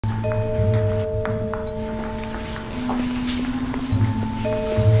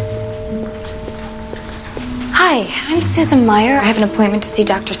Hi, I'm Susan Meyer. I have an appointment to see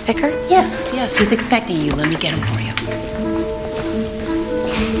Dr. Sicker. Yes, he's expecting you. Let me get him for you.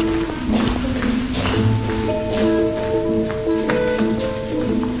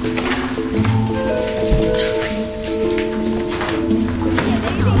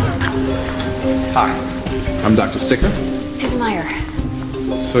 Hi, I'm Dr. Sicker. Susan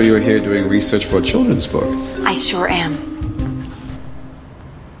Meyer. So you're here doing research for a children's book? I sure am.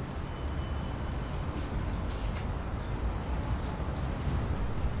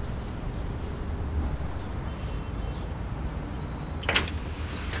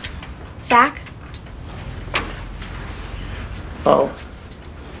 Zach? Oh.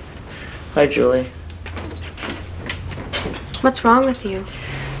 Hi, Julie. What's wrong with you?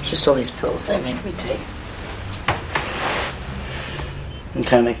 Just all these pills they make me take. And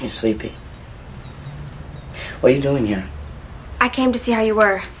kind of make me sleepy. What are you doing here? I came to see how you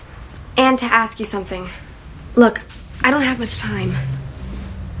were. And to ask you something. Look, I don't have much time.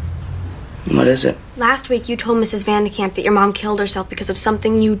 What is it? Last week you told Mrs. Vandekamp that your mom killed herself because of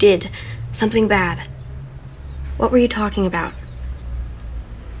something you did. Something bad. What were you talking about?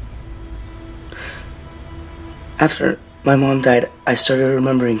 After my mom died, I started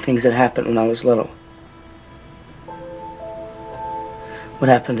remembering things that happened when I was little. What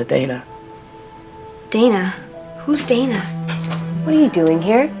happened to Dana? Dana? Who's Dana? What are you doing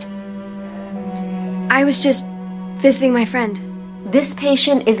here? I was just visiting my friend. This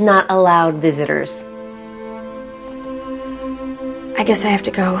patient is not allowed visitors. I guess I have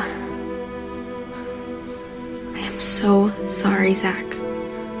to go. I am so sorry, Zach.